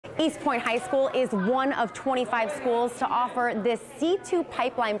Eastpointe High School is one of 25 schools to offer this C2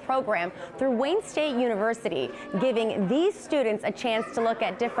 pipeline program through Wayne State University, giving these students a chance to look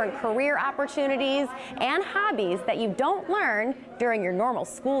at different career opportunities and hobbies that you don't learn during your normal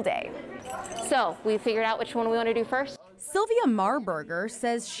school day. So we figured out which one we want to do first. Sylvia Marburger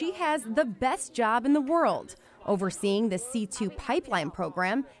says she has the best job in the world, overseeing the C2 pipeline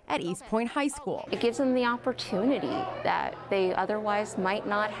program at Eastpointe High School. It gives them the opportunity that they otherwise might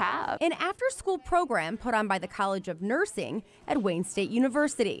not have. An after-school program put on by the College of Nursing at Wayne State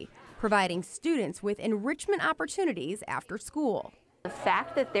University, providing students with enrichment opportunities after school. The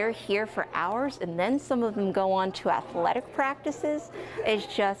fact that they're here for hours and then some of them go on to athletic practices is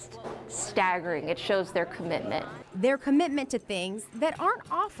just staggering. It shows their commitment. Their commitment to things that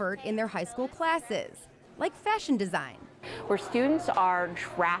aren't offered in their high school classes, like fashion design, where students are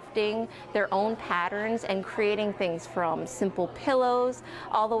drafting their own patterns and creating things from simple pillows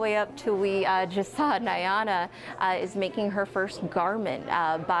all the way up to, we just saw Nyana is making her first garment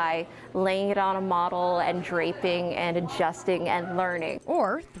by laying it on a model and draping and adjusting and learning.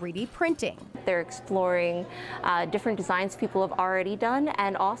 Or 3D printing. They're exploring different designs people have already done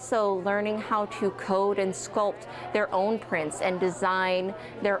and also learning how to code and sculpt their own prints and design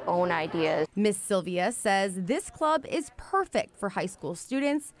their own ideas. Miss Sylvia says this club is perfect for high school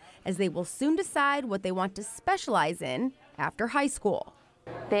students, as they will soon decide what they want to specialize in after high school.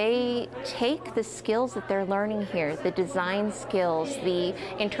 They take the skills that they're learning here, the design skills, the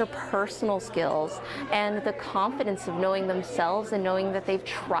interpersonal skills, and the confidence of knowing themselves and knowing that they've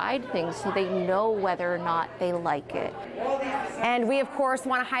tried things so they know whether or not they like it. And we, of course,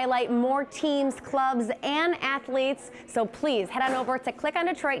 want to highlight more teams, clubs, and athletes. So please head on over to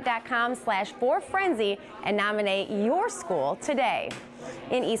clickondetroit.com/4Frenzy and nominate your school today.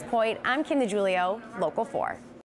 In Eastpointe, I'm Kim DeGiulio, Local 4.